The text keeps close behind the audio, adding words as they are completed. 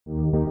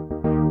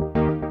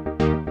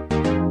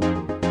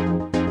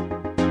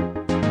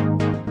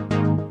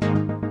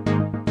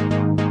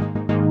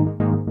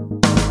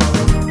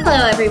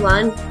Hello,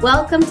 everyone.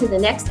 Welcome to the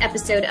next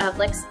episode of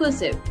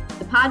L'Exclusive,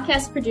 the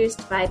podcast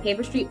produced by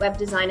Paper Street Web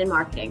Design and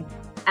Marketing.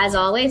 As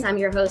always, I'm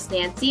your host,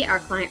 Nancy, our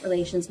Client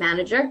Relations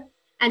Manager.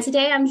 And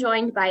today I'm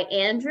joined by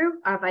Andrew,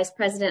 our Vice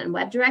President and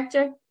Web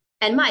Director,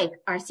 and Mike,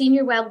 our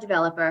Senior Web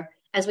Developer,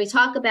 as we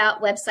talk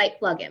about website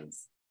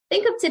plugins.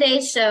 Think of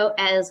today's show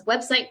as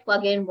Website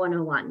Plugin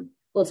 101.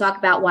 We'll talk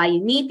about why you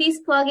need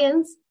these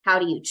plugins, how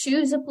do you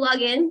choose a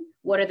plugin,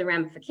 what are the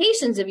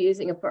ramifications of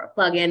using a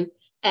plugin,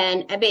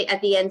 and at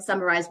the end,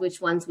 summarize which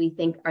ones we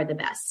think are the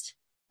best.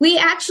 We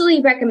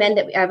actually recommend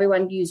that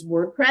everyone use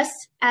WordPress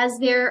as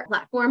their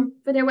platform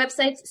for their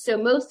websites.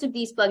 So most of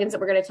these plugins that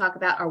we're going to talk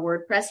about are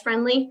WordPress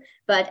friendly,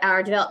 but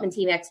our development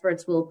team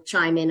experts will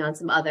chime in on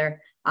some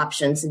other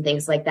options and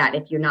things like that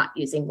if you're not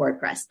using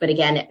WordPress. But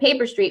again, at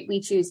Paper Street,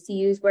 we choose to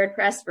use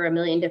WordPress for a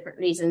million different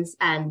reasons.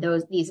 And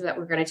these that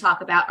we're going to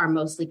talk about are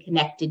mostly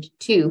connected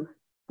to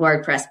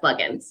WordPress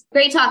plugins.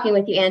 Great talking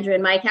with you, Andrew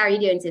and Mike. How are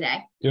you doing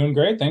today? Doing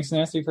great. Thanks,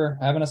 Nancy, for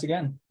having us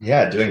again.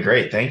 Yeah, doing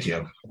great. Thank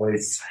you.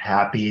 Always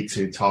happy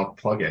to talk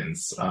plugins.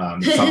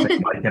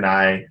 Something Mike and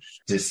I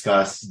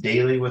discuss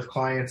daily with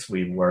clients.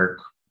 We work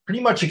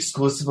pretty much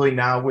exclusively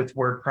now with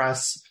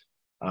WordPress.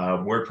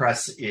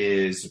 WordPress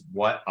is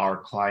what our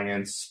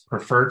clients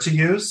prefer to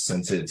use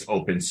since it's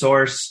open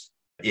source.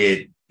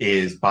 It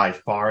is by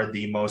far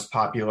the most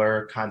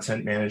popular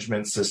content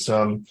management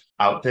system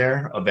out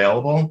there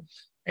available.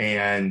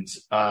 And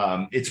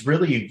it's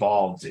really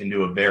evolved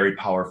into a very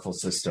powerful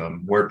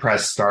system. WordPress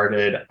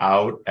started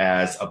out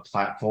as a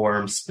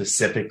platform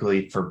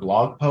specifically for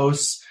blog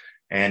posts,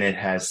 and it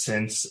has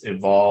since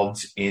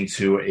evolved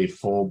into a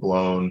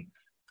full-blown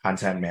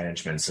content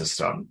management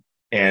system.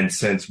 And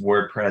since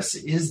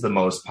WordPress is the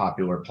most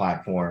popular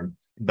platform,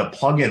 the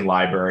plugin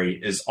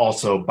library is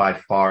also by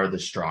far the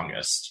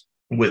strongest.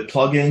 With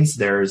plugins,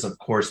 there's, of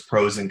course,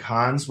 pros and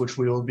cons, which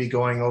we will be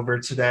going over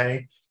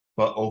today.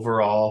 But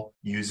overall,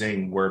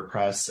 using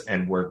WordPress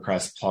and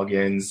WordPress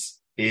plugins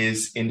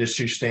is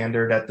industry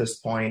standard at this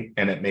point,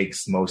 and it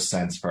makes most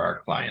sense for our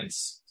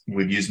clients.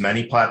 We've used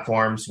many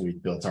platforms.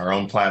 We've built our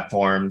own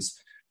platforms.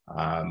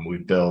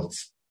 We've built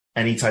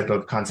any type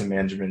of content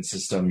management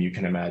system you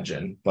can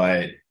imagine.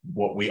 But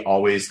what we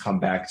always come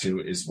back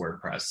to is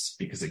WordPress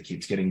because it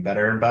keeps getting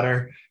better and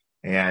better,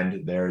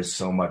 and there's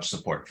so much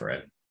support for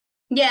it.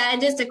 Yeah,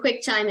 and just a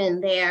quick chime in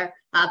there.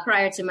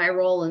 Prior to my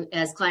role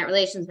as client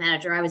relations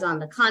manager, I was on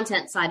the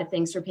content side of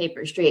things for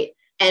Paper Street.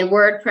 And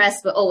WordPress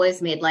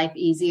always made life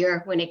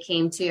easier when it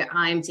came to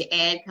time to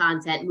add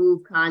content,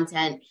 move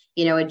content,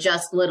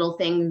 adjust little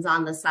things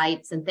on the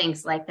sites and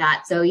things like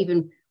that. So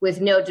even with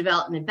no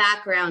development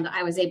background,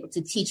 I was able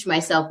to teach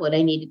myself what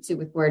I needed to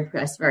with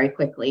WordPress very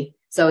quickly.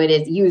 So it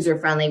is user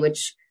friendly,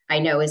 which I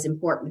know is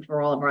important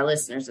for all of our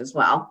listeners as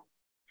well.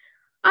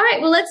 All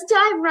right, well, let's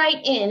dive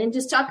right in and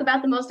just talk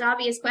about the most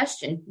obvious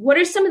question. What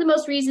are some of the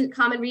most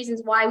common reasons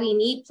why we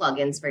need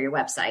plugins for your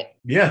website?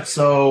 Yeah,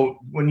 so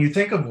when you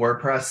think of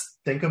WordPress,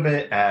 think of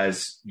it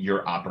as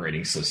your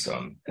operating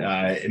system.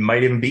 It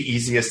might even be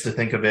easiest to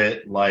think of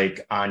it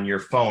like on your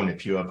phone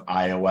if you have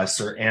iOS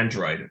or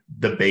Android.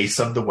 The base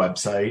of the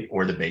website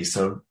or the base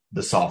of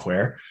the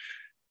software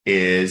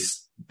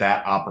is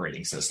that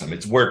operating system.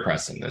 It's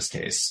WordPress in this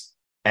case.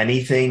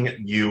 Anything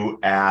you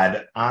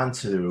add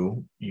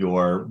onto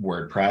your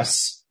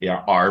WordPress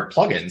are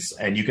plugins,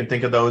 and you can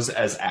think of those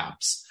as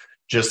apps.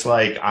 Just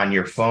like on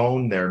your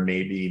phone, there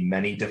may be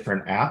many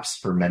different apps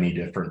for many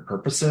different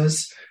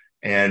purposes,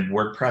 and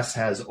WordPress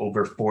has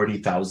over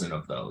 40,000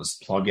 of those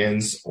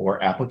plugins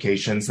or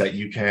applications that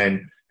you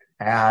can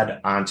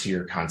add onto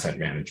your content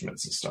management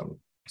system.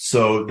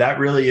 So that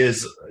really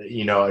is,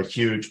 a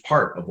huge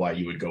part of why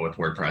you would go with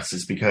WordPress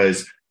is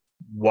because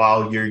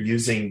while you're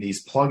using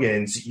these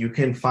plugins, you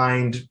can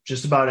find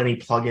just about any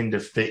plugin to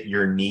fit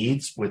your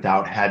needs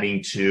without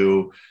having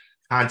to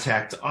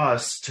contact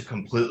us to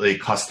completely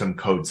custom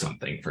code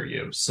something for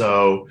you.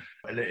 So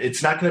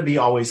it's not going to be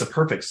always a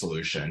perfect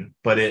solution,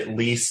 but at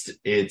least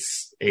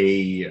it's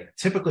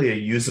typically a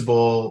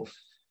usable,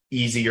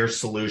 easier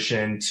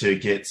solution to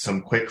get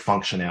some quick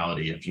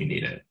functionality if you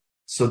need it.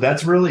 So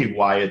that's really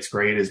why it's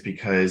great, is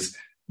because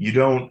you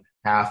don't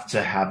have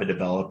to have a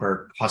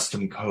developer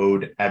custom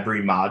code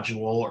every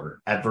module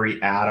or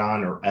every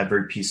add-on or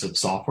every piece of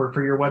software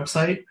for your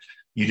website.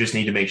 You just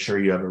need to make sure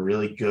you have a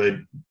really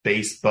good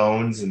base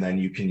bones, and then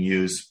you can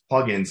use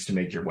plugins to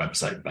make your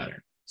website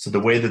better. So the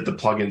way that the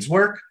plugins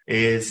work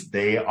is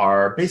they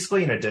are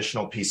basically an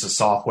additional piece of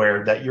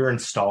software that you're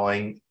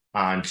installing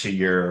onto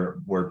your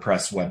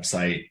WordPress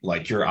website,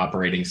 like your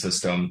operating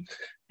system,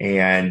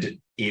 and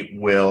it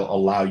will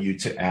allow you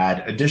to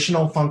add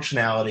additional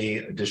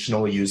functionality,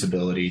 additional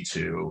usability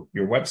to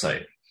your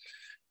website.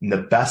 And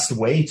the best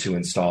way to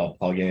install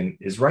a plugin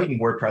is right in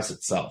WordPress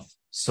itself.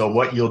 So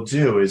what you'll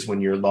do is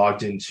when you're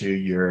logged into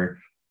your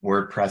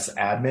WordPress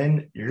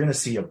admin, you're going to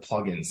see a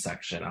plugin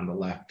section on the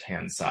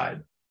left-hand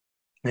side.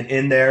 And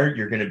in there,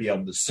 you're going to be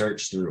able to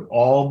search through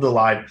all the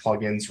live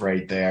plugins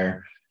right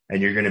there,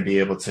 and you're going to be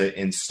able to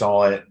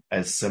install it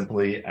as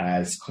simply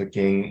as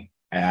clicking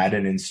add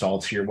and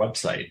install to your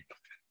website.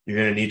 You're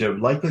going to need to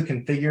likely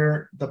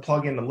configure the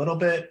plugin a little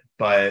bit,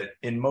 but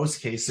in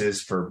most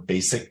cases for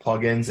basic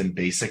plugins and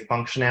basic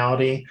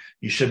functionality,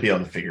 you should be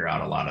able to figure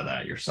out a lot of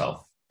that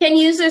yourself. Can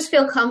users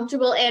feel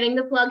comfortable adding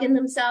the plugin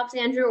themselves,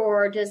 Andrew,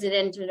 or does it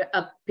end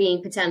up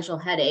being potential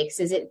headaches?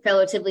 Is it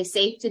relatively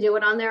safe to do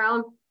it on their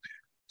own?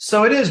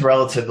 So it is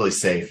relatively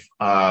safe.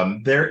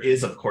 There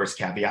is, of course,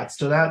 caveats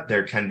to that.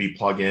 There can be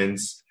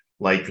plugins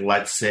like,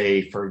 let's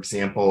say, for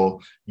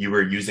example, you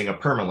were using a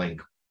permalink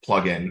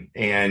plugin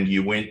and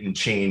you went and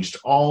changed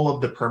all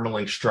of the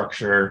permalink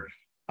structure.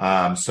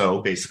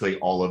 So basically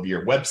all of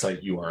your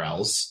website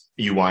URLs,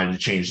 you wanted to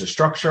change the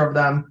structure of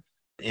them.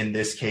 In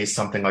this case,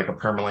 something like a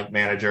permalink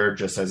manager,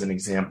 just as an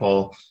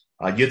example,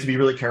 you have to be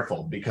really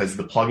careful because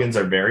the plugins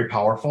are very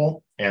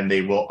powerful and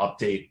they will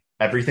update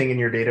everything in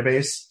your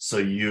database.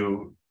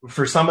 So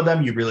for some of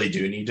them, you really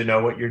do need to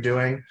know what you're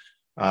doing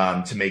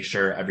to make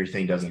sure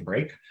everything doesn't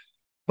break.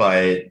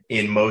 But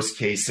in most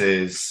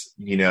cases,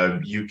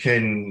 you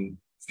can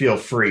feel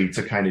free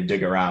to kind of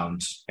dig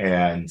around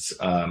and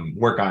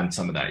work on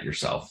some of that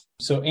yourself.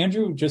 So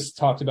Andrew just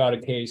talked about a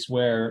case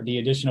where the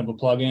addition of a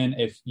plugin,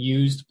 if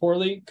used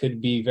poorly, could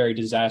be very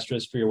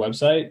disastrous for your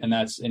website, and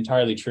that's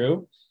entirely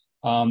true.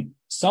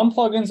 Some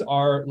plugins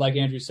are, like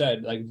Andrew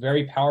said, like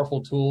very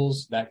powerful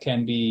tools that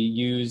can be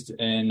used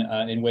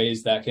in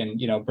ways that can,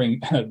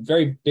 bring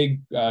very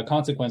big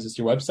consequences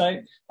to your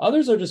website.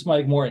 Others are just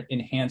like more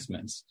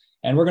enhancements.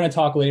 And we're going to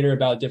talk later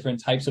about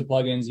different types of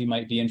plugins you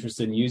might be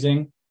interested in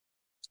using.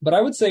 But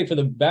I would say for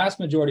the vast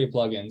majority of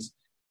plugins,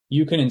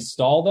 you can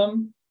install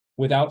them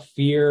without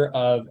fear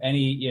of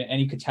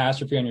any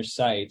catastrophe on your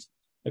site.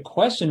 The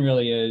question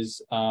really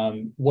is,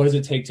 what does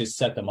it take to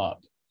set them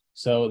up?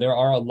 So there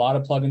are a lot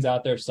of plugins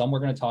out there, some we're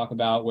going to talk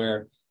about,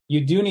 where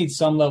you do need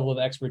some level of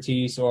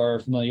expertise or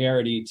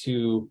familiarity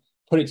to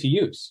put it to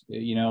use.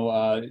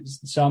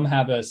 Some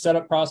have a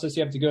setup process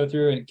you have to go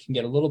through, and it can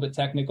get a little bit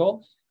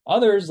technical.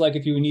 Others, like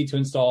if you need to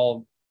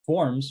install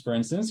forms, for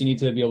instance, you need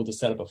to be able to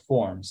set up a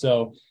form.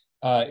 So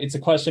it's a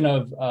question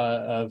of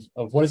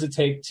what does it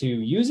take to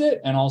use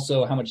it, and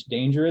also how much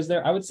danger is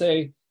there. I would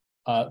say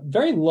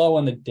very low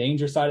on the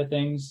danger side of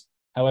things.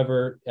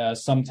 However,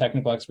 some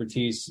technical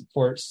expertise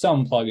for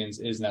some plugins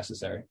is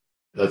necessary.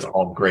 That's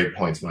all great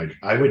points, Mike.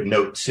 I would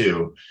note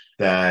too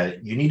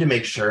that you need to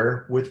make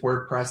sure with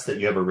WordPress that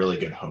you have a really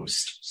good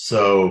host.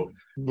 So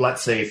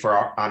let's say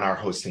on our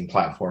hosting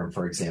platform,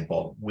 for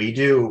example, we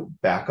do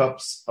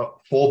backups,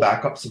 full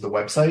backups of the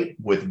website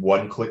with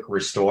one-click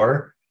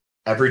restore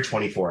every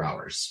 24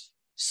 hours.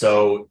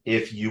 So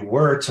if you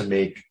were to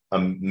make a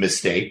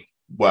mistake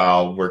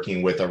while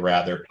working with a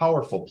rather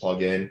powerful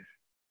plugin,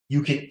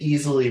 you can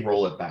easily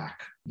roll it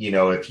back.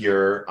 If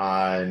you're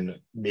on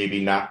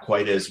maybe not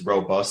quite as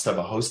robust of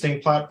a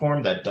hosting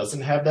platform that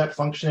doesn't have that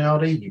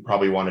functionality, you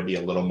probably want to be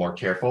a little more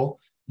careful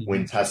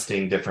when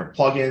testing different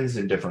plugins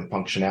and different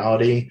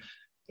functionality.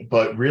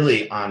 But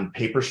really on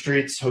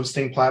PaperStreet's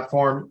hosting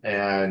platform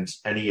and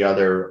any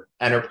other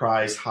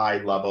enterprise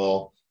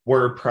high-level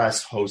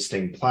WordPress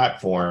hosting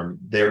platform,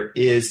 there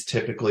is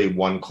typically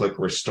one-click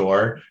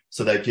restore.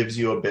 So that gives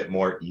you a bit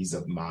more ease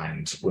of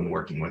mind when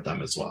working with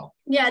them as well.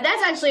 Yeah,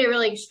 that's actually a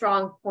really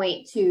strong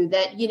point too,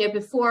 that,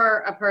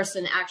 before a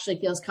person actually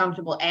feels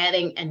comfortable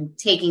adding and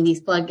taking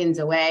these plugins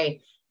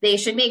away, they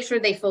should make sure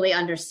they fully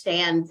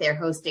understand their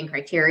hosting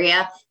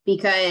criteria,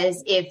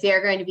 because if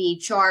they're going to be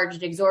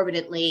charged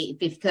exorbitantly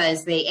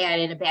because they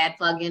added a bad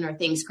plugin or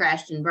things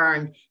crashed and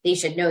burned, they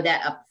should know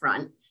that up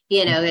front.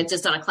 It's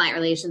just on a client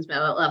relations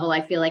level, I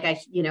feel like I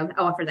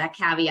offer that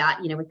caveat.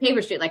 With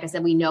PaperStreet, like I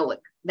said, we know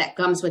what that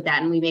comes with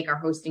that, and we make our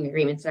hosting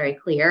agreements very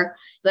clear.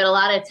 But a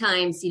lot of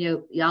times,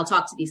 I'll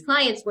talk to these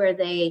clients where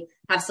they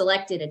have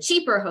selected a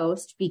cheaper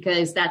host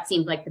because that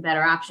seemed like the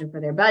better option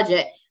for their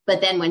budget.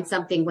 But then when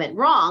something went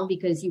wrong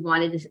because you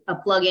wanted a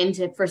plug-in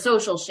for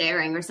social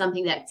sharing or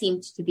something that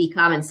seemed to be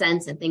common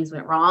sense and things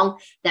went wrong,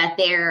 that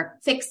their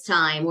fixed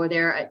time or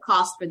their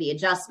cost for the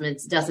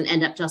adjustments doesn't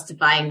end up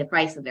justifying the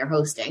price of their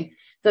hosting.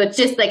 So it's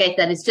just, like I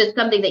said, it's just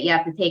something that you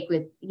have to take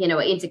with,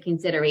 into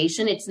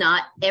consideration. It's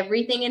not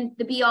everything in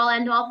the be all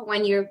end all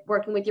when you're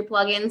working with your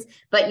plugins,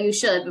 but you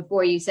should,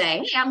 before you say,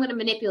 hey, I'm going to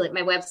manipulate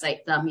my website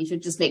some, you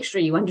should just make sure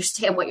you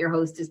understand what your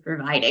host is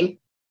providing.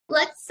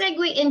 Let's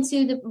segue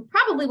into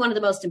probably one of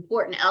the most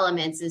important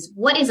elements is,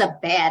 what is a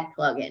bad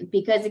plugin?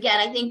 Because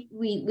again, I think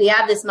we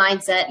have this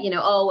mindset,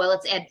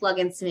 let's add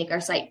plugins to make our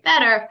site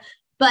better.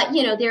 But,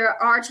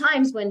 there are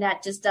times when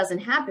that just doesn't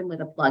happen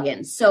with a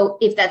plugin. So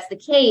if that's the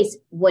case,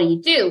 what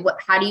do?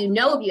 How do you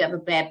know if you have a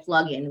bad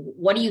plugin?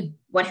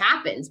 What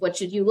happens? What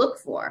should you look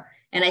for?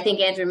 And I think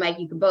Andrew and Mike,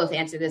 you can both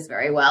answer this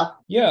very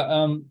well.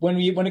 Yeah. When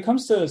it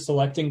comes to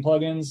selecting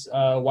plugins,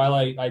 while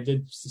I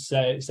did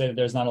say that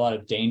there's not a lot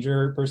of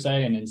danger per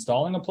se in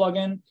installing a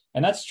plugin,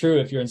 and that's true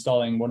if you're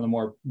installing one of the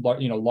more,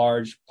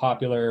 large,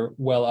 popular,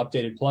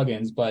 well-updated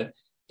plugins, but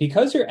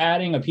because you're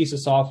adding a piece of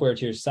software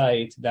to your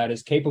site that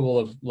is capable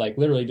of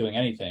literally doing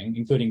anything,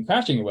 including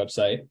crashing your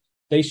website,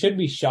 they should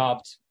be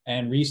shopped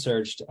and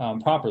researched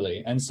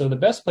properly. And so the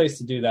best place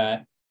to do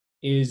that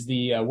is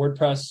the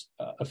WordPress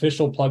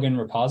official plugin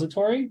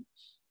repository.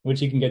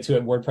 which you can get to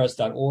at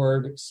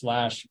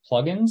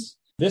wordpress.org/plugins.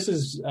 This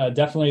is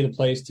definitely the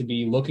place to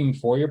be looking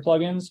for your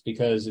plugins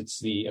because it's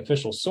the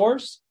official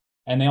source.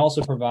 And they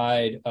also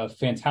provide a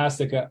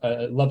fantastic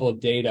level of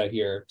data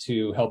here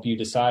to help you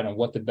decide on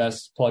what the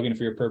best plugin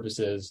for your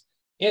purposes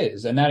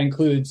is. And that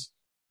includes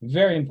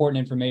very important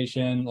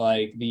information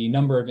like the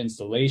number of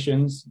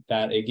installations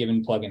that a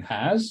given plugin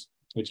has,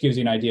 which gives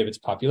you an idea of its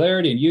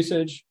popularity and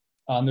usage.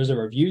 There's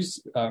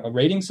a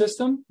rating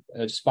system,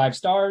 just 5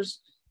 stars.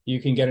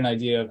 You can get an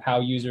idea of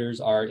how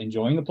users are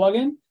enjoying the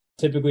plugin.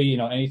 Typically,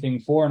 anything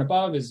 4 and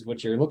above is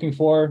what you're looking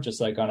for, just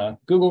like on a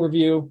Google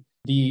review.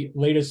 The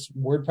latest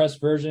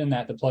WordPress version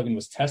that the plugin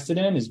was tested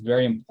in is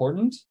very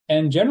important.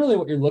 And generally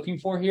what you're looking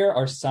for here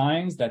are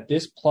signs that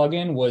this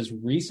plugin was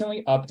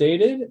recently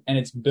updated and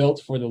it's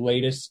built for the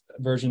latest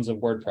versions of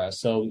WordPress.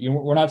 So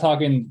we're not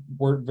talking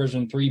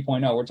version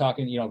 3.0. We're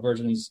talking,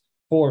 versions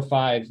 4,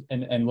 5,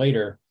 and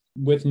later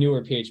with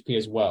newer PHP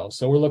as well.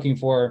 So we're looking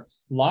for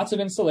lots of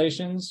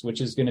installations,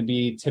 which is going to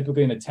be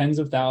typically in the tens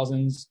of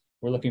thousands.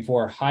 We're looking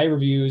for high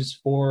reviews,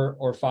 4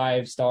 or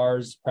 5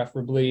 stars,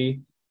 preferably,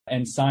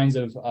 and signs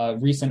of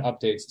recent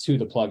updates to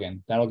the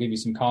plugin. That'll give you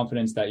some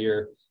confidence that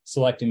you're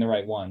selecting the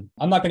right one.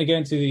 I'm not going to get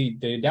into the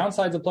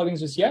downsides of plugins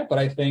just yet, but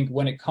I think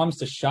when it comes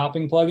to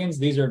shopping plugins,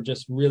 these are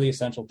just really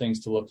essential things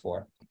to look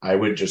for. I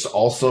would just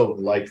also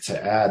like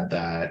to add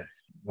that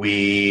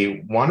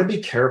we want to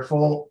be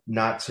careful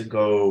not to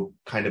go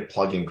kind of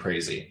plugin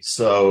crazy.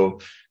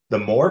 So the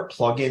more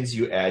plugins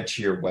you add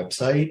to your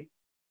website,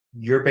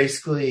 you're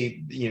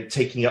basically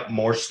taking up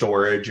more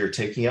storage, you're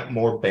taking up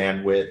more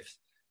bandwidth.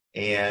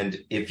 And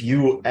if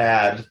you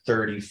add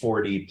 30,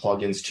 40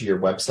 plugins to your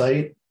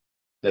website,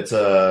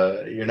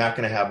 you're not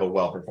going to have a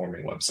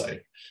well-performing website.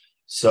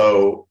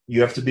 So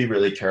you have to be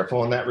really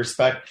careful in that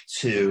respect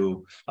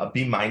to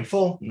be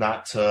mindful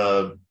not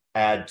to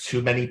add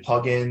too many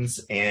plugins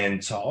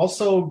and to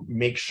also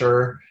make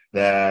sure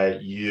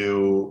that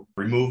you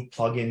remove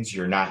plugins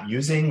you're not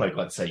using. Like,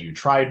 let's say you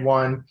tried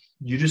one.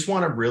 You just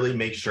want to really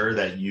make sure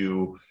that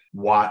you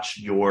watch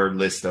your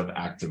list of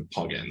active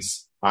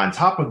plugins. On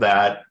top of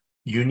that,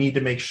 you need to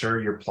make sure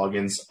your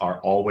plugins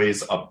are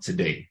always up to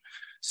date.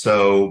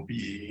 So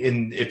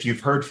if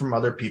you've heard from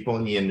other people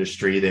in the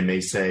industry, they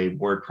may say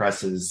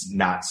WordPress is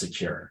not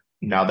secure.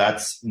 Now,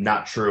 that's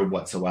not true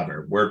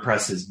whatsoever.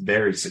 WordPress is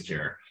very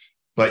secure,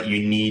 but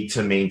you need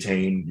to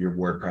maintain your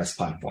WordPress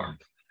platform.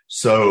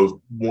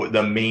 So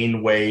the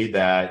main way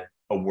that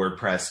a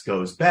WordPress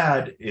goes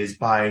bad is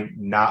by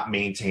not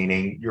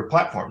maintaining your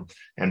platform.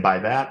 And by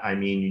that, I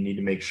mean, you need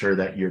to make sure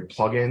that your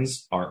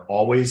plugins are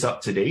always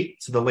up to date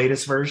to the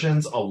latest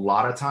versions. A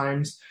lot of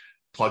times,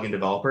 plugin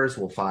developers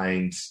will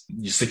find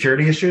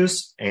security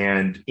issues,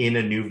 and in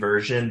a new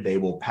version, they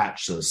will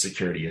patch those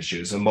security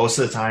issues. And most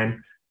of the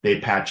time, they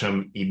patch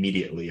them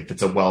immediately. If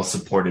it's a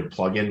well-supported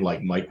plugin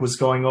like Mike was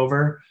going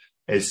over,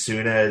 as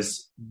soon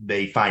as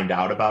they find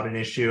out about an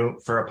issue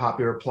for a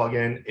popular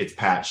plugin, it's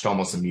patched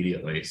almost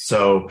immediately.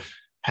 So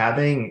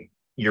having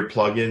your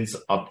plugins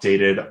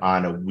updated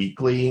on a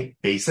weekly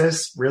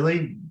basis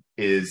really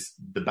is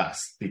the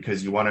best,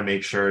 because you want to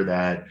make sure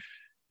that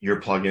your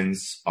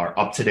plugins are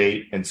up to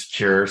date and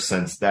secure,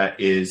 since that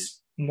is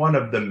one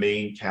of the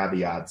main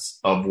caveats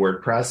of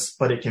WordPress,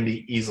 but it can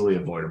be easily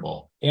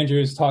avoidable.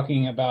 Andrew is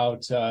talking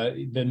about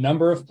the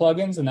number of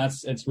plugins, and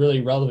it's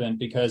really relevant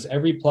because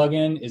every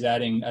plugin is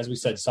adding, as we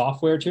said,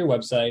 software to your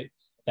website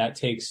that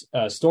takes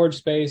storage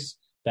space,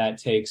 that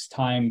takes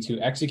time to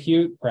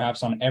execute,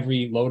 perhaps on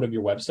every load of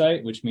your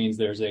website, which means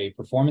there's a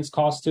performance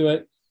cost to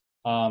it.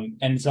 And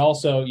it's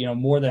also,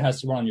 more that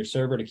has to run on your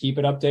server to keep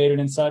it updated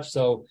and such.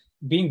 So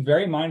being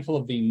very mindful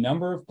of the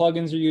number of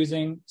plugins you're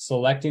using,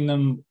 selecting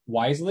them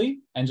wisely,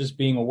 and just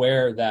being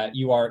aware that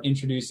you are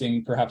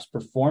introducing perhaps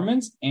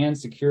performance and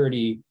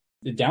security,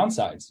 the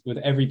downsides with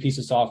every piece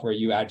of software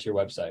you add to your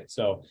website.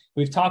 So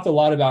we've talked a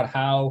lot about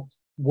how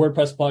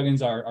WordPress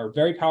plugins are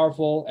very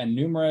powerful and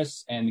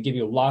numerous and give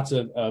you lots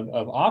of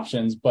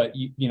options, but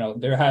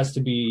there has to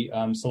be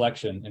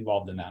selection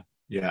involved in that.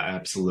 Yeah,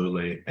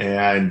 absolutely.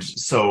 And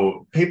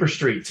so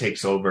PaperStreet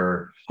takes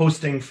over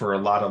hosting for a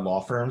lot of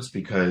law firms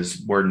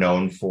because we're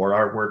known for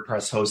our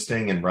WordPress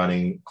hosting and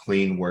running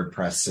clean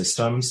WordPress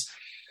systems.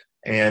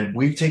 And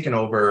we've taken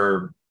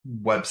over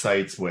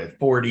websites with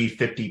 40,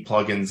 50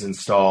 plugins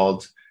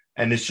installed,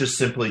 and it's just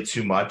simply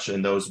too much.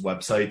 And those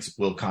websites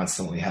will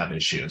constantly have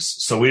issues.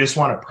 So we just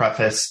want to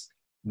preface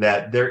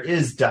that there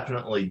is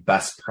definitely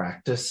best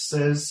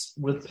practices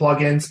with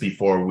plugins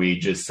before we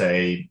just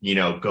say,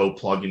 go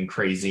plugin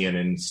crazy and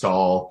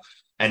install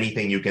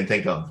anything you can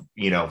think of,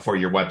 for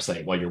your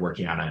website while you're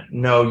working on it.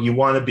 No, you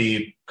want to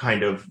be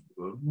kind of,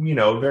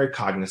 very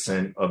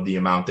cognizant of the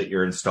amount that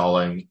you're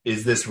installing.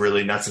 Is this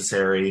really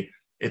necessary?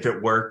 If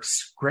it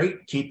works,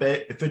 great, keep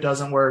it. If it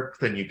doesn't work,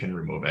 then you can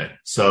remove it.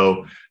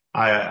 So,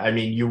 I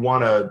mean, you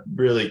want to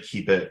really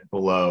keep it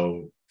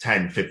below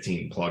 10,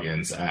 15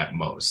 plugins at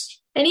most.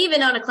 And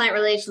even on a client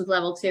relations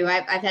level too,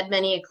 I've had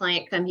many a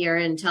client come here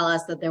and tell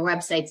us that their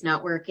website's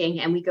not working,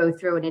 and we go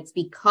through and it's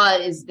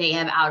because they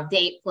have out of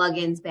date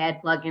plugins, bad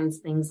plugins,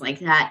 things like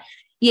that.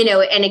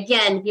 And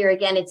again,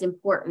 it's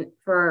important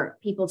for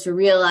people to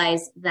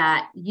realize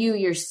that you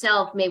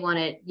yourself may want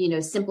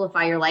to,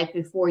 simplify your life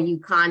before you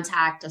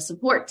contact a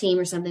support team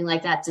or something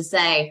like that to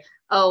say,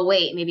 oh,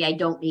 wait, maybe I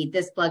don't need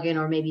this plugin,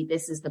 or maybe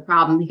this is the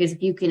problem. Because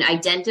if you can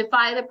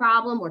identify the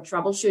problem or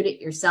troubleshoot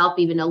it yourself,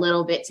 even a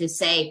little bit, to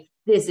say,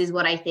 this is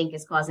what I think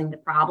is causing the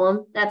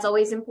problem, that's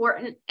always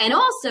important. And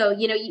also,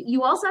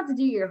 you also have to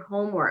do your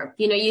homework.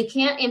 You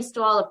can't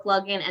install a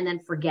plugin and then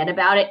forget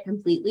about it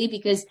completely,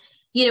 because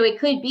it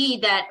could be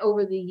that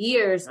over the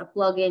years, a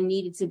plugin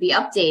needed to be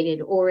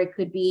updated, or it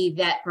could be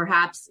that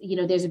perhaps,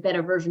 there's a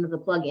better version of the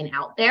plugin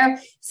out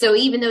there. So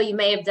even though you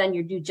may have done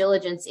your due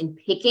diligence in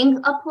picking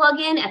a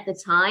plugin at the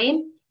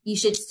time, you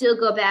should still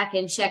go back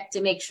and check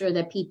to make sure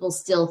that people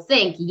still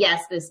think,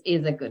 yes, this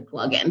is a good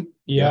plugin.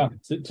 Yeah.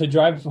 To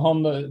drive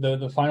home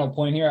the final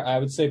point here, I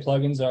would say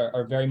plugins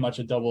are very much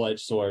a double-edged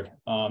sword.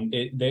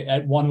 They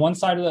at one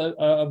side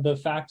of the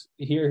fact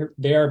here,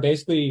 they are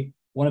basically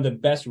one of the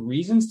best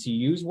reasons to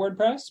use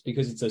WordPress,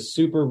 because it's a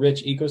super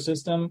rich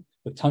ecosystem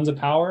with tons of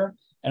power.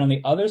 And on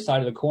the other side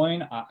of the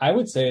coin, I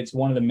would say it's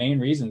one of the main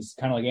reasons,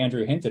 kind of like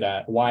Andrew hinted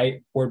at,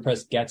 why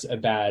WordPress gets a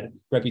bad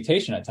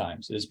reputation at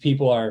times, is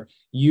people are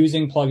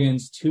using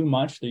plugins too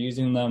much. They're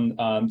using them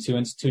to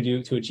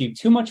achieve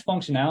too much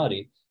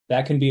functionality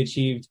that can be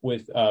achieved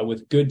with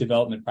good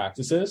development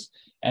practices.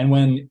 And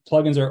when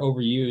plugins are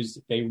overused,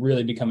 they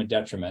really become a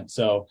detriment.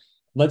 So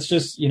let's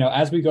just,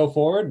 as we go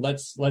forward,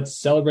 let's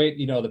celebrate,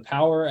 the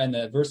power and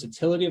the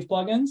versatility of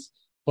plugins,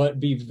 but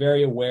be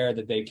very aware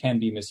that they can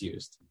be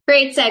misused.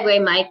 Great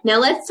segue, Mike. Now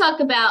let's talk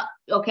about,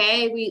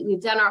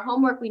 we've done our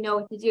homework. We know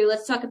what to do.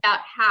 Let's talk about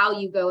how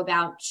you go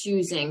about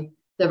choosing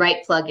the right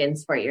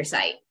plugins for your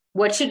site.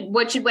 What should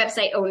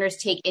website owners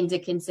take into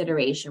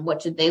consideration?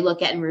 What should they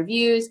look at in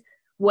reviews?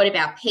 What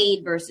about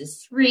paid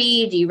versus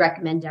free? Do you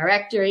recommend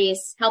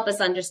directories? Help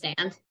us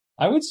understand.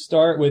 I would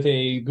start with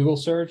a Google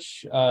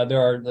search.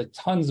 There are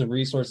tons of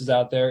resources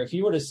out there. If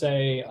you were to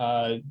say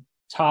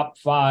top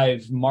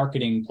 5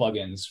 marketing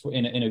plugins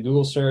in a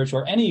Google search,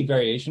 or any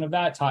variation of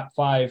that, top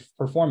 5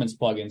 performance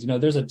plugins,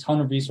 there's a ton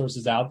of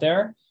resources out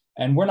there.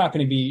 And we're not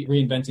going to be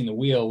reinventing the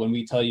wheel when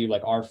we tell you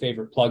our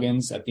favorite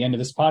plugins at the end of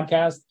this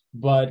podcast.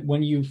 But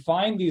when you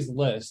find these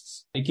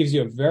lists, it gives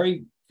you a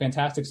very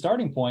fantastic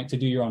starting point to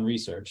do your own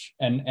research.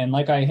 And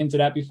like I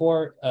hinted at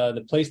before,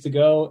 the place to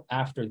go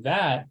after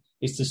that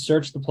is to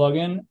search the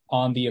plugin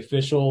on the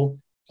official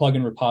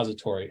plugin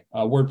repository,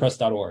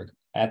 WordPress.org.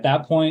 At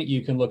that point,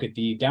 you can look at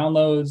the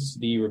downloads,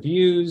 the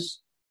reviews,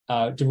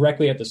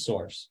 directly at the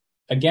source.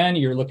 Again,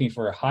 you're looking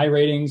for high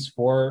ratings,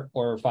 4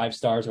 or 5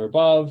 stars or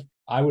above.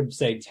 I would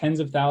say tens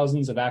of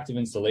thousands of active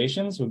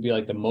installations would be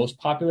the most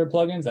popular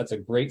plugins. That's a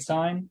great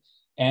sign.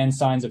 And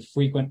signs of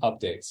frequent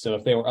updates. So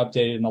if they were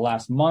updated in the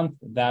last month,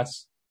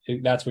 that's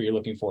what you're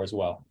looking for as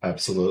well.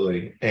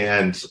 Absolutely.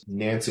 And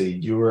Nancy,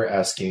 you were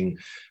asking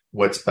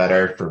what's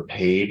better for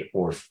paid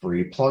or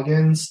free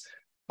plugins.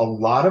 A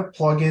lot of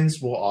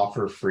plugins will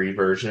offer free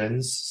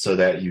versions so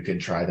that you can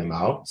try them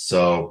out.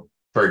 So,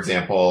 for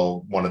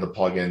example, one of the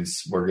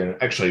plugins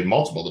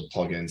multiple of the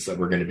plugins that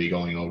we're going to be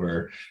going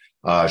over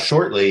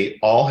shortly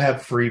all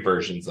have free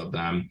versions of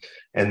them.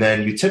 And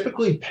then you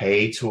typically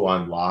pay to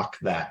unlock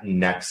that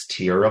next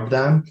tier of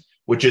them,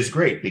 which is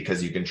great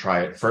because you can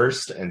try it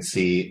first and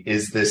see,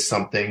 is this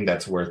something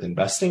that's worth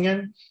investing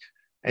in?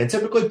 And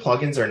typically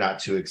plugins are not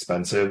too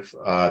expensive.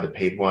 The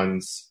paid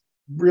ones,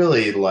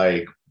 really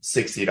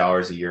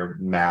 $60 a year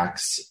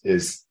max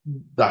is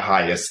the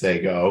highest they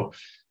go.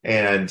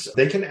 And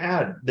they can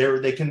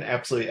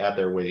absolutely add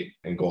their weight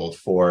in gold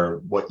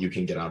for what you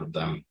can get out of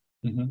them.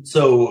 Mm-hmm.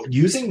 So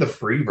using the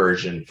free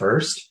version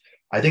first,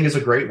 I think is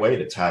a great way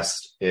to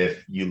test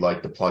if you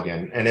like the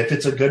plugin. And if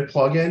it's a good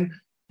plugin,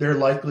 they're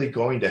likely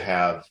going to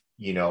have,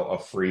 a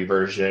free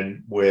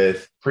version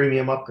with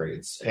premium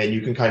upgrades. And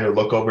you can kind of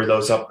look over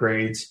those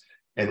upgrades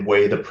and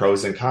weigh the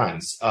pros and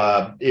cons.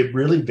 It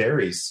really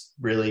varies,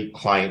 really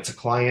client to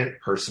client,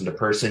 person to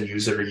person,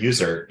 user to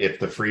user. If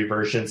the free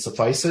version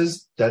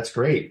suffices, that's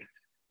great.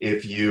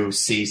 If you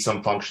see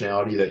some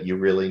functionality that you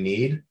really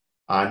need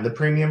on the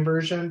premium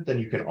version, then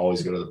you can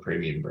always go to the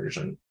premium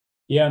version.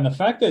 Yeah, and the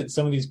fact that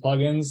some of these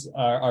plugins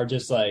are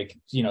just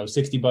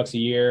 $60 a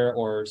year,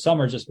 or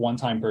some are just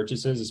one-time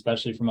purchases,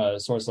 especially from a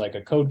source like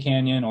a Code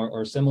Canyon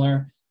or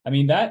similar. I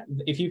mean, that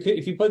if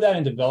you put that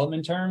in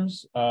development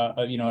terms,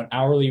 an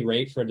hourly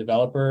rate for a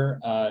developer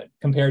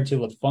compared to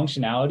the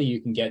functionality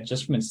you can get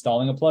just from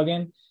installing a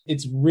plugin,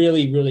 it's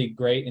really, really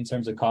great in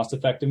terms of cost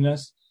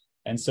effectiveness.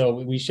 And so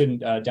we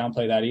shouldn't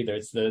downplay that either.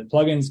 It's the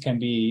plugins can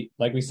be,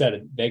 like we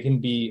said, they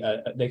can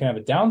have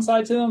a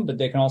downside to them, but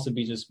they can also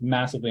be just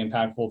massively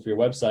impactful for your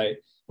website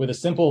with a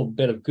simple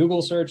bit of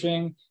Google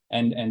searching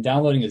and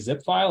downloading a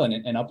zip file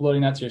and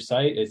uploading that to your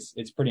site.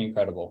 It's pretty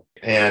incredible.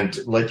 And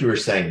like you were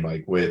saying,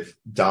 Mike, with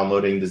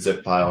downloading the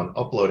zip file and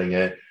uploading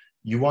it,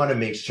 you want to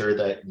make sure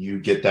that you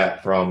get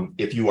that from,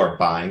 if you are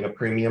buying a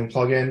premium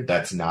plugin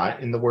that's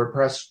not in the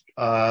WordPress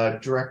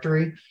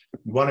directory,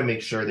 you want to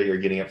make sure that you're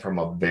getting it from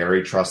a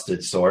very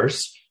trusted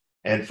source.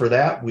 And for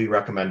that, we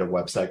recommend a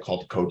website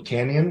called Code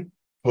Canyon.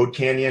 Code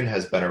Canyon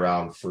has been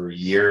around for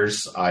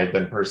years. I've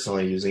been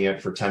personally using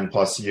it for 10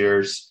 plus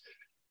years.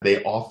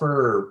 They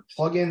offer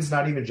plugins,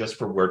 not even just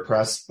for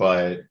WordPress,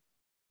 but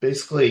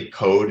basically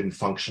code and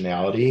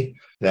functionality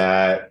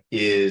that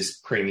is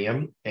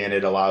premium, and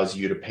it allows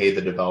you to pay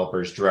the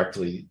developers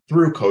directly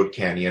through Code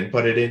Canyon,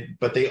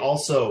 but they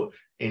also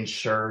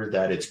ensure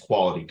that it's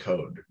quality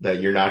code, that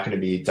you're not going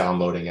to be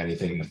downloading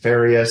anything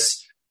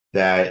nefarious,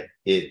 that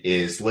it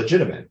is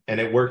legitimate. And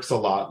it works a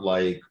lot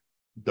like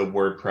the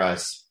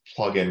WordPress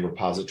plugin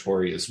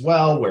repository as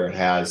well, where it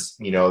has,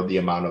 the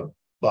amount of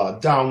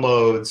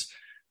downloads,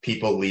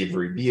 people leave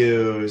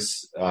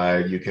reviews,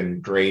 you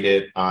can grade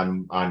it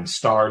on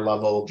star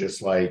level,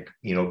 just like,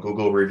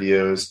 Google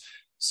reviews.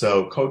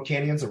 So Code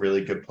Canyon's a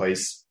really good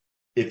place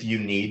if you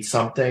need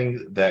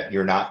something that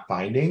you're not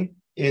finding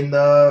in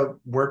the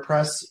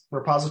WordPress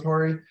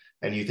repository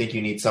and you think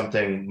you need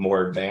something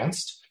more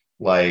advanced,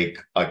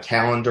 like a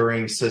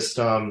calendaring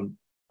system,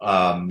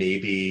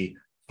 maybe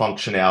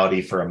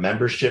functionality for a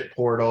membership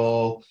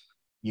portal,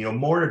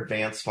 more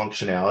advanced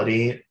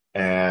functionality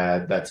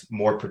that's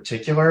more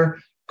particular.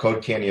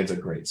 Code Canyon's a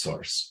great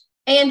source.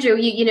 Andrew,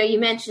 you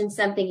mentioned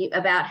something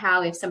about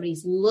how if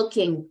somebody's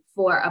looking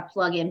for a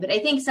plugin, but I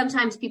think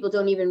sometimes people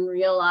don't even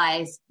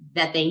realize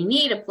that they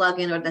need a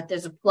plugin or that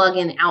there's a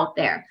plugin out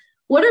there.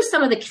 What are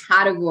some of the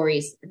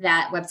categories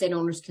that website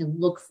owners can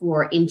look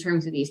for in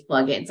terms of these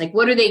plugins? Like,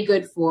 what are they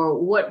good for?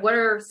 What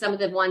are some of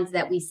the ones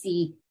that we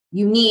see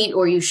you need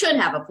or you should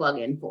have a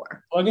plugin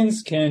for?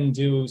 Plugins can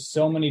do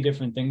so many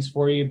different things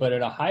for you, but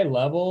at a high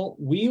level,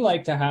 we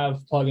like to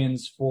have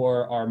plugins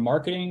for our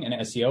marketing and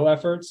SEO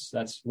efforts.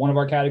 That's one of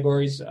our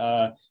categories.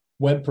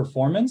 Web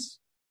performance,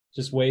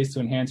 just ways to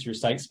enhance your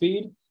site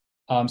speed.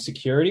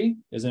 Security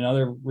is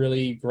another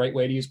really great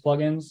way to use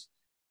plugins.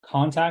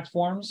 Contact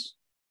forms,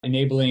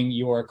 enabling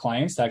your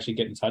clients to actually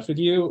get in touch with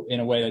you in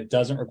a way that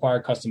doesn't require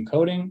custom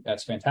coding.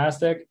 That's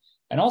fantastic.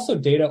 And also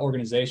data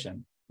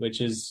organization, which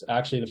is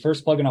actually the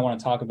first plugin I want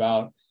to talk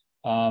about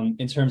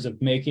in terms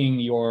of making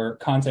your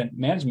content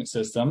management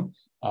system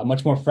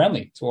much more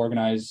friendly to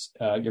organize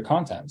your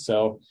content.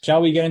 So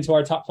shall we get into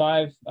our top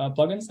 5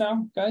 plugins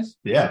now, guys?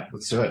 Yeah,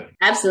 let's do it.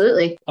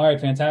 Absolutely. All right,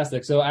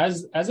 fantastic. So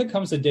as it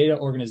comes to data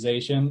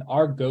organization,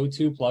 our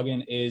go-to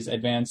plugin is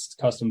Advanced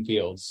Custom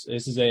Fields.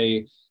 This is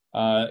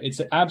it's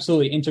an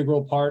absolutely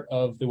integral part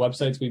of the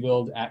websites we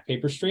build at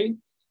PaperStreet.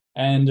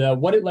 And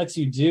what it lets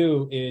you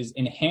do is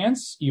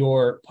enhance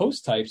your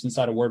post types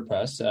inside of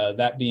WordPress,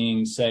 that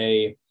being,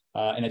 say,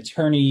 an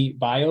attorney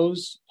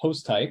bios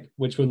post type,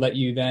 which would let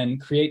you then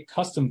create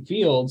custom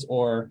fields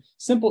or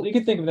simple, you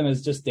could think of them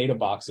as just data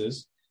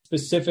boxes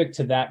specific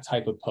to that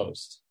type of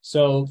post.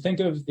 So think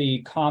of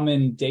the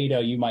common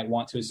data you might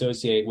want to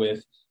associate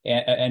with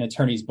an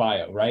attorney's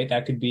bio, right?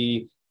 That could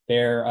be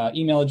their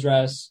email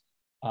address,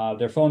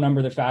 their phone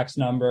number, their fax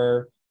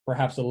number,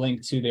 perhaps a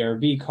link to their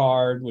V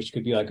card, which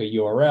could be like a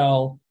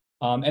URL.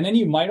 And then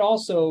you might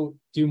also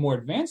do more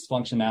advanced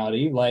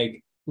functionality,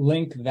 like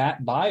link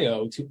that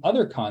bio to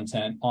other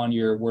content on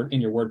your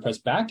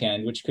WordPress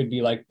backend, which could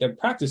be like the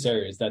practice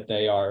areas that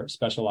they are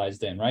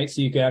specialized in, right?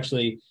 So you could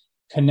actually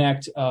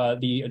connect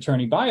the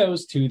attorney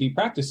bios to the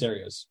practice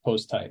areas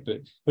post type,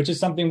 which is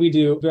something we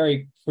do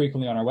very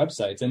frequently on our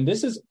websites. And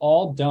this is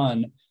all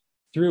done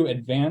through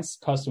Advanced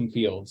Custom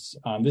Fields.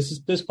 This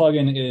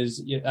plugin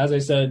is, as I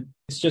said,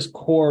 it's just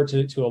core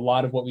to a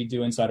lot of what we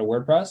do inside of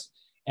WordPress.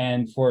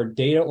 And for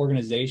data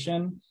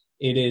organization,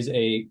 it is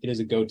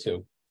a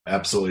go-to.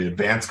 Absolutely.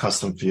 Advanced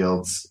Custom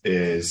Fields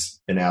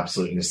is an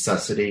absolute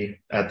necessity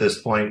at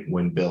this point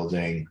when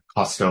building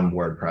custom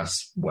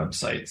WordPress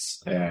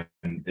websites.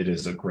 And it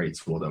is a great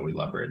tool that we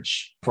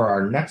leverage. For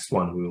our next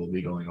one, we will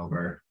be going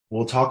over,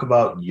 we'll talk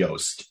about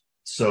Yoast.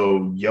 So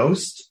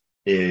Yoast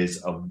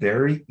is a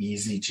very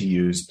easy to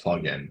use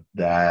plugin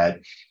that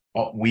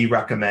we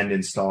recommend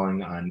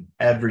installing on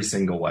every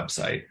single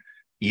website.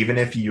 Even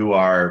if you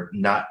are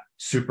not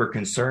super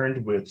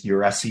concerned with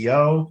your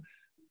SEO,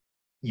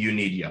 you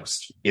need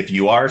Yoast. If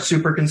you are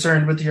super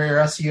concerned with your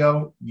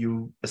SEO,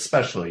 you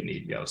especially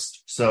need Yoast.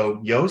 So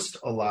Yoast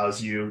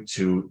allows you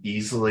to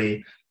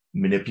easily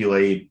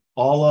manipulate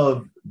all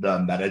of the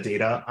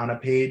metadata on a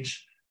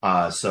page.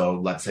 So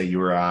let's say you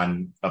were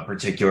on a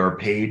particular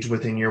page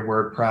within your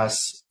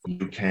WordPress,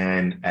 you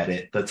can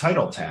edit the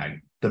title tag,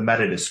 the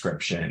meta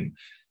description.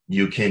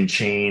 You can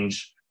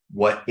change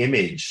what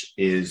image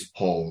is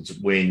pulled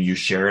when you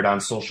share it on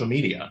social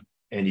media,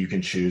 and you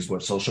can choose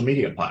what social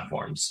media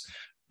platforms.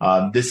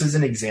 This is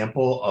an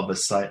example of a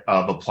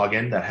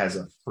plugin that has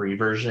a free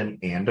version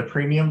and a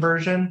premium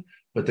version.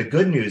 But the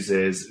good news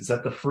is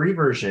that the free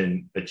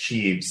version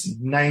achieves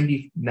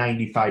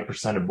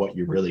 95% of what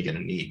you're really going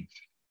to need.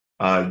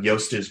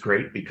 Yoast is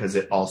great because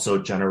it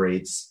also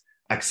generates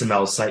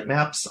XML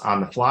sitemaps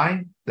on the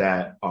fly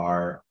that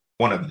are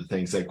one of the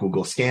things that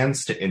Google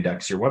scans to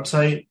index your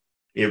website.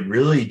 It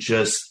really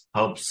just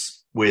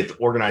helps with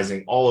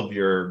organizing all of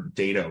your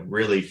data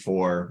really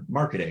for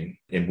marketing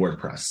in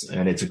WordPress.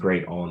 And it's a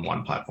great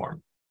all-in-one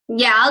platform.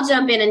 Yeah, I'll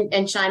jump in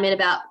and chime in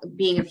about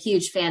being a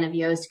huge fan of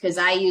Yoast because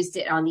I used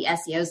it on the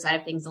SEO side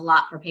of things a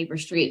lot for Paper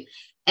Street.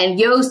 And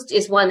Yoast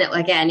is one that,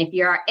 again, if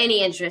you're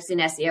any interest in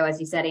SEO, as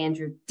you said,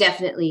 Andrew,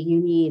 definitely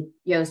you need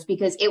Yoast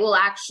because it will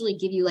actually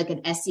give you like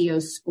an SEO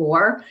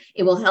score.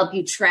 It will help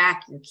you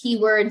track your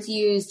keywords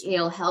used.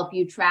 It'll help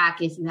you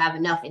track if you have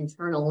enough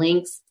internal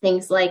links,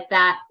 things like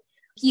that.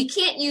 You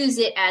can't use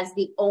it as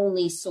the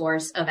only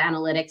source of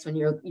analytics when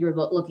you're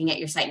looking at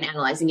your site and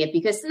analyzing it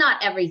because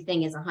not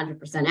everything is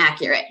 100%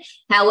 accurate.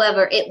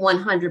 However, it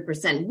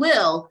 100%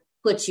 will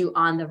put you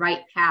on the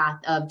right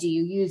path of, do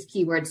you use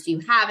keywords? Do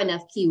you have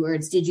enough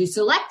keywords? Did you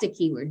select a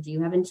keyword? Do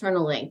you have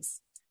internal links?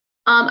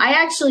 I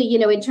actually,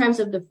 in terms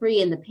of the free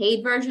and the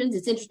paid versions,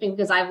 it's interesting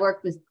because I've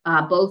worked with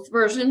both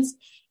versions.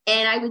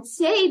 And I would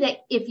say that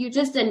if you're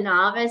just a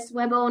novice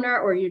web owner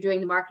or you're doing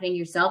the marketing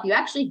yourself, you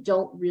actually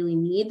don't really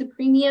need the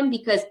premium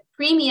because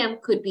premium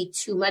could be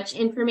too much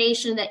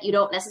information that you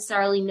don't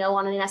necessarily know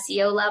on an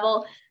SEO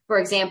level. For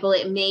example,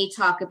 it may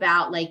talk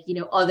about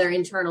other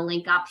internal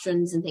link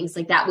options and things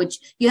like that,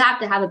 which you have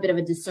to have a bit of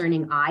a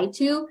discerning eye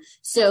to.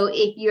 So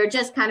if you're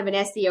just kind of an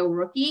SEO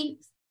rookie,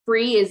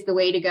 free is the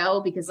way to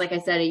go because like I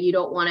said, you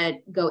don't want to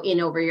go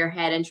in over your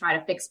head and try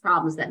to fix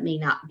problems that may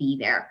not be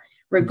there.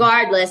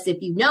 Regardless,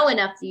 if you know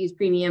enough to use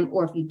premium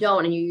or if you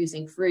don't and you're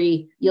using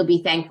free, you'll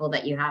be thankful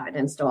that you have it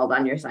installed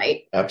on your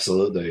site.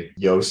 Absolutely.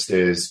 Yoast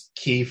is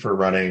key for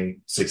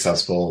running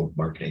successful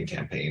marketing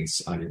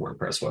campaigns on your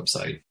WordPress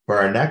website. For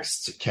our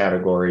next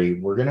category,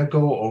 we're going to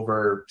go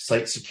over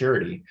site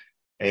security.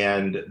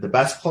 And the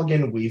best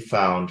plugin we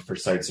found for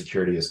site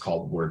security is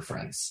called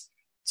WordFence.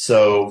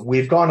 So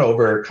we've gone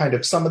over kind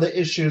of some of the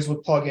issues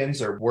with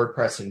plugins or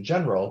WordPress in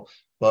general,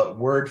 but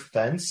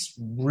WordFence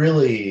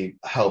really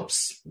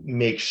helps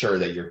make sure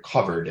that you're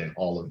covered in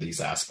all of these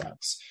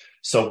aspects.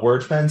 So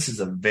WordFence is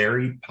a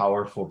very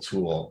powerful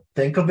tool.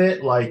 Think of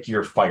it like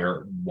your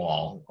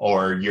firewall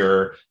or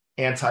your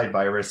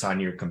antivirus on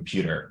your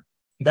computer.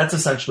 That's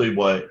essentially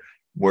what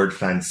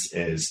WordFence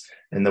is.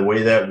 And the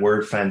way that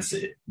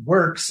WordFence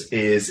works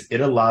is it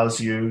allows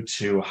you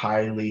to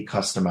highly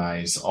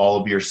customize all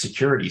of your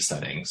security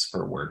settings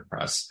for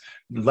WordPress.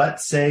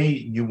 Let's say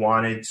you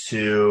wanted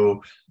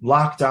to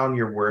lock down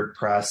your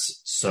WordPress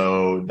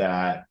so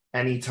that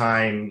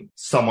anytime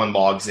someone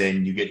logs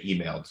in, you get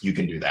emailed. You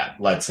can do that.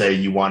 Let's say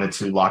you wanted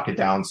to lock it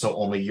down so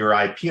only your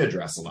IP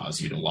address allows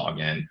you to log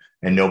in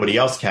and nobody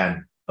else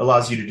can.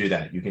 Allows you to do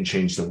that. You can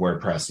change the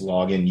WordPress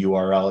login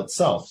URL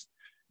itself.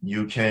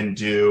 You can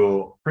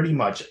do pretty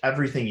much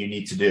everything you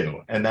need to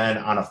do. And then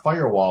on a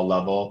firewall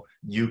level,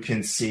 you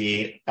can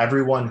see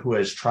everyone who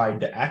has tried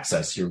to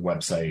access your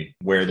website,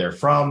 where they're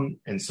from,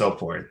 and so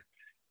forth.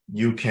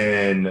 You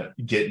can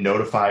get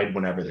notified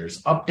whenever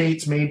there's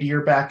updates made to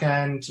your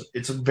backend.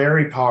 It's a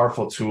very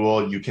powerful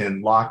tool. You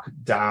can lock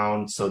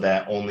down so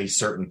that only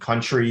certain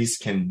countries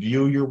can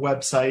view your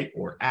website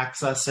or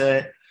access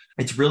it.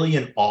 It's really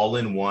an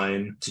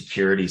all-in-one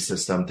security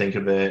system. Think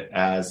of it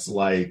as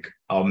like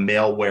a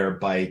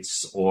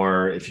Malwarebytes,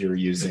 or if you're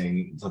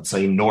using, let's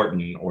say,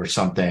 Norton or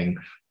something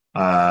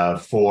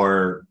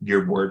for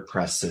your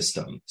WordPress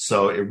system.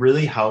 So it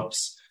really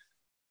helps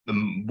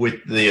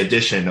with the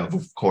addition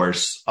of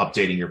course,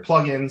 updating your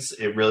plugins.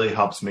 It really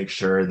helps make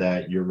sure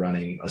that you're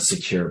running a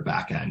secure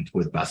backend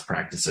with best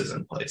practices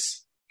in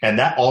place. And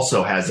that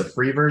also has a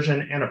free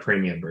version and a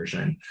premium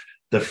version.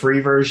 The free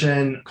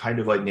version, kind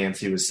of like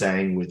Nancy was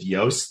saying with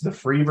Yoast, the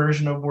free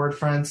version of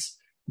WordFence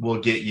will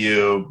get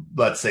you,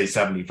 let's say,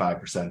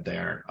 75%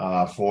 there.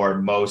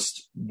 For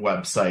most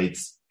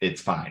websites, it's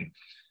fine.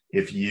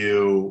 If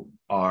you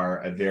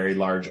are a very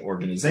large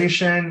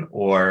organization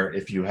or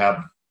if you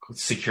have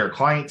secure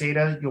client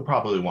data, you'll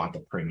probably want the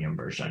premium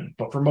version.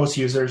 But for most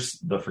users,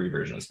 the free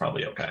version is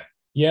probably okay.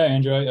 Yeah,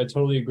 Andrew, I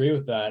totally agree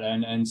with that.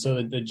 And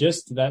so the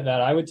gist that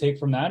I would take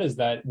from that is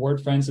that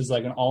WordFence is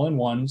like an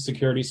all-in-one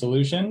security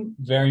solution,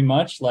 very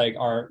much like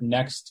our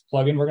next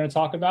plugin we're going to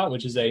talk about,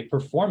 which is a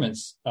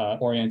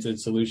performance-oriented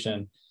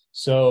solution.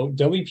 So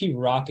WP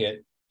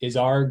Rocket is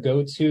our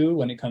go-to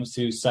when it comes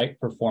to site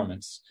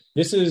performance.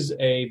 This is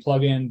a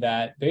plugin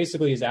that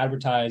basically is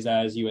advertised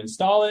as you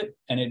install it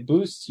and it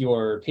boosts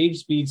your page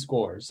speed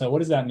scores. So what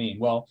does that mean?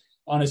 Well,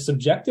 on a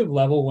subjective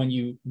level, when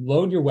you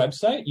load your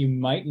website, you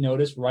might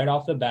notice right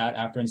off the bat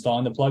after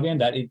installing the plugin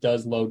that it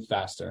does load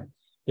faster.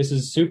 This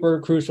is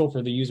super crucial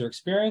for the user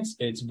experience.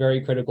 It's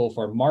very critical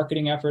for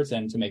marketing efforts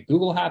and to make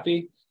Google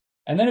happy.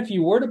 And then if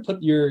you were to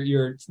put your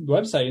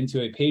website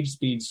into a page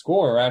speed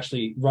score or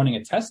actually running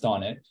a test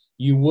on it,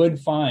 you would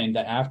find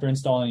that after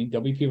installing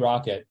WP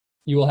Rocket,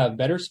 you will have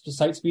better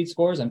site speed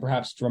scores and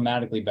perhaps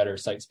dramatically better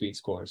site speed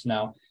scores.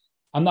 Now,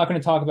 I'm not going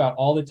to talk about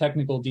all the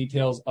technical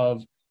details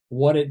of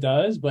what it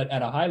does, but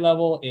at a high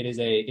level, it is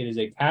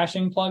a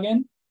caching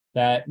plugin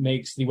that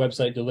makes the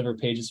website deliver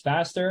pages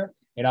faster.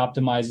 It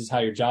optimizes how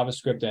your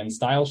JavaScript and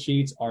style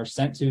sheets are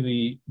sent to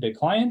the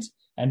client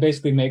and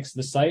basically makes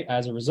the site,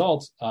 as a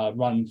result,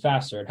 run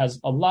faster. It has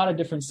a lot of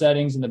different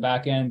settings in the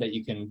back end that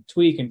you can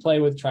tweak and play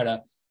with, try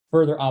to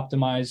further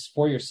optimize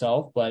for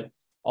yourself. But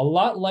A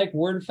lot like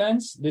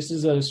WordFence, this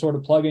is a sort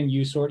of plugin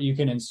you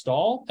can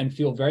install and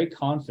feel very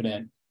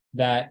confident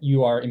that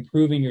you are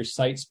improving your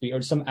site speed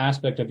or some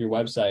aspect of your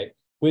website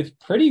with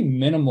pretty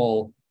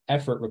minimal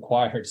effort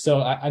required.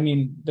 So, I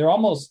mean, they're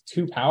almost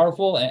too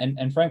powerful.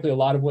 And frankly, a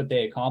lot of what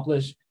they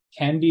accomplish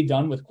can be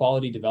done with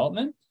quality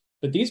development.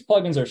 But these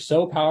plugins are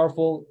so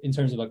powerful in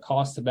terms of a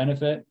cost to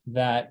benefit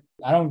that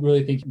I don't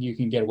really think you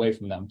can get away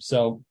from them.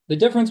 So the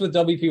difference with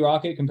WP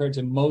Rocket compared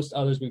to most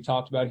others we've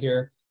talked about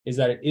here is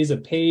that it is a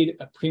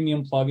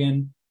premium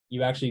plugin.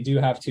 You actually do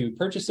have to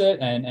purchase it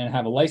and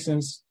have a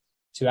license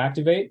to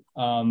activate.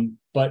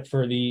 But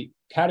for the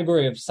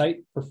category of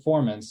site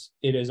performance,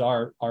 it is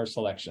our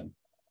selection.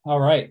 All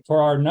right.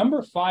 For our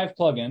number 5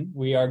 plugin,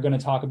 we are going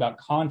to talk about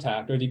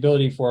contact, or the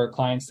ability for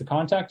clients to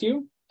contact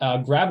you.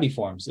 Gravity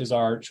Forms is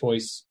our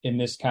choice in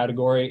this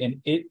category.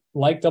 And it,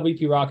 like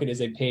WP Rocket,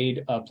 is a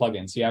paid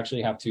plugin. So you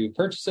actually have to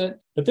purchase it.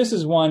 But this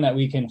is one that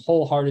we can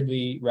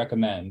wholeheartedly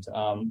recommend.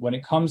 When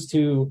it comes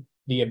to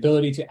the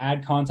ability to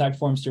add contact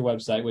forms to your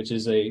website, which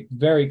is a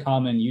very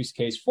common use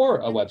case for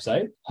a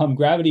website,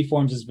 Gravity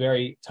Forms is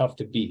very tough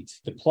to beat.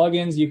 The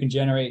plugins you can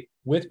generate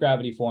with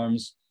Gravity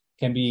Forms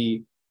can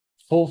be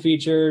full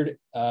featured,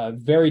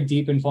 very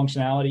deep in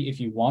functionality if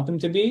you want them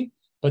to be,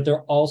 but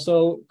they're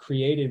also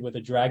created with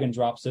a drag and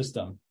drop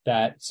system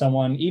that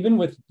someone, even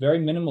with very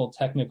minimal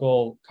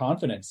technical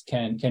confidence,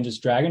 can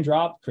just drag and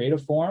drop, create a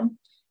form,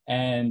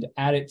 and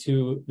add it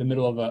to the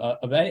middle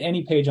of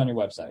any page on your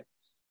website.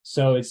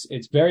 So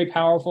it's very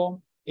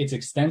powerful. It's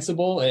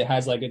extensible. It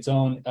has like its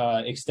own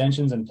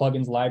extensions and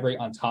plugins library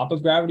on top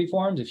of Gravity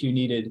Forms if you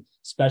needed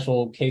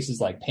special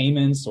cases like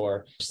payments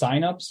or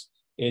signups.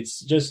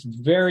 It's just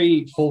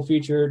very full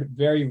featured,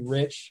 very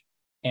rich,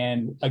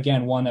 and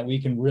again, one that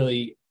we can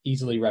really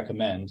easily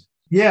recommend.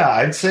 Yeah,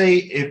 I'd say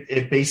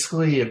it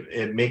basically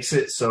makes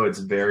it so it's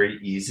very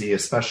easy,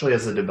 especially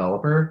as a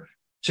developer,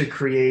 to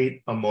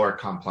create a more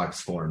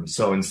complex form.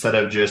 So instead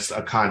of just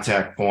a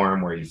contact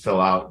form where you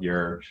fill out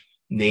your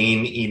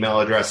name, email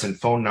address, and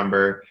phone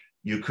number,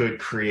 you could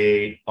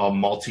create a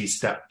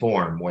multi-step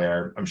form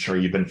where I'm sure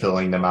you've been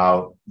filling them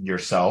out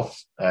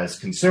yourself as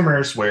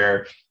consumers,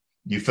 where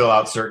you fill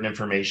out certain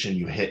information,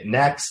 you hit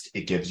next,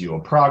 it gives you a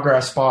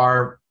progress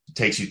bar,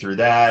 takes you through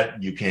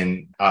that. You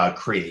can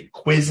create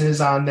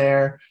quizzes on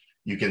there.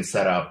 You can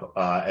set up,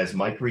 as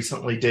Mike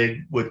recently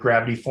did with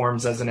Gravity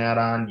Forms as an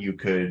add-on, you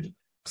could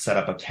set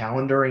up a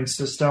calendaring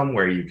system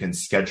where you can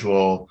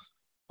schedule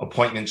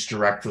appointments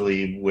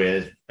directly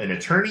with an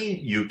attorney.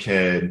 You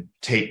could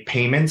take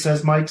payments,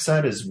 as Mike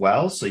said, as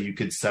well. So you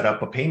could set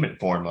up a payment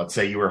form. Let's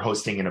say you were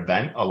hosting an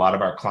event. A lot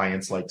of our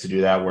clients like to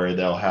do that, where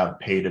they'll have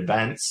paid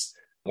events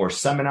or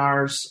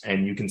seminars,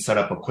 and you can set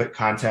up a quick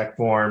contact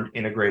form,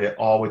 integrate it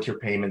all with your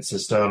payment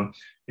system.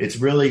 It's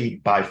really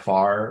by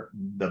far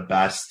the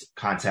best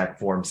contact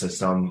form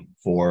system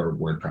for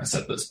WordPress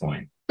at this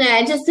point.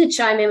 Yeah, just to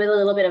chime in with a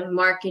little bit of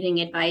marketing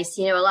advice,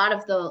 a lot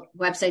of the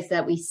websites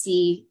that we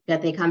see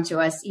that they come to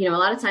us, a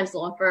lot of times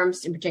law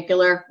firms in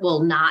particular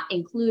will not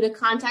include a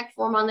contact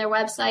form on their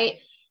website.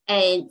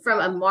 And from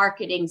a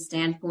marketing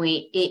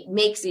standpoint, it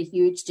makes a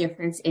huge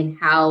difference in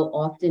how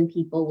often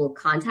people will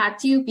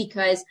contact you,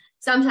 because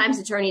sometimes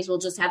attorneys will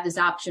just have this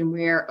option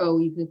where,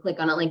 you can click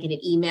on a link and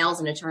it emails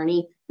an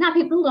attorney. Now,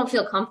 people don't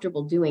feel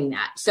comfortable doing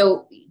that.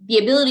 So the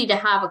ability to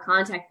have a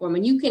contact form,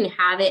 and you can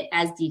have it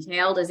as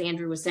detailed as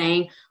Andrew was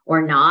saying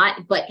or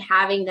not, but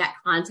having that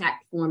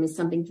contact form is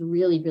something to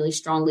really, really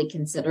strongly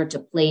consider to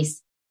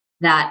place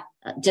that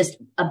just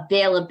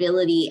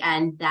availability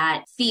and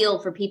that feel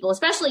for people,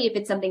 especially if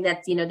it's something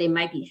that, they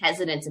might be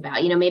hesitant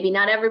about. Maybe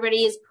not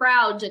everybody is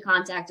proud to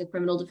contact a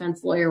criminal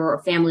defense lawyer or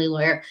a family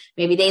lawyer.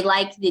 Maybe they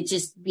like to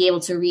just be able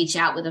to reach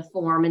out with a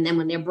form, and then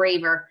when they're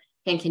braver,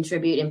 can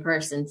contribute in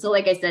person. So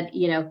like I said,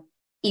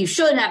 you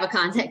should have a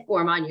contact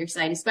form on your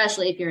site,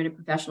 especially if you're in a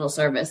professional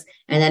service.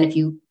 And then if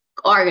you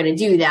are going to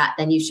do that,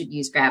 then you should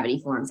use Gravity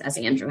Forms, as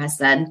Andrew has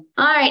said.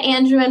 All right,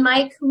 Andrew and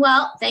Mike,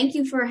 well, thank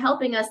you for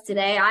helping us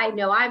today. I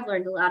know I've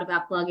learned a lot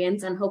about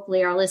plugins, and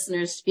hopefully our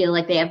listeners feel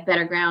like they have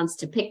better grounds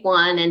to pick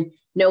one and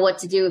know what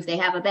to do if they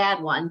have a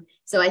bad one.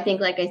 So I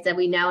think, like I said,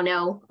 we now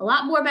know a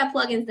lot more about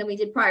plugins than we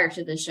did prior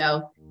to the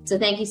show. So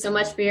thank you so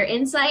much for your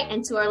insight.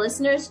 And to our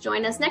listeners,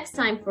 join us next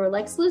time for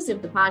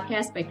L'exclusive, the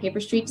podcast by Paper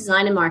Street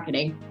Design and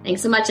Marketing.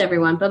 Thanks so much,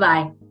 everyone.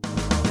 Bye-bye.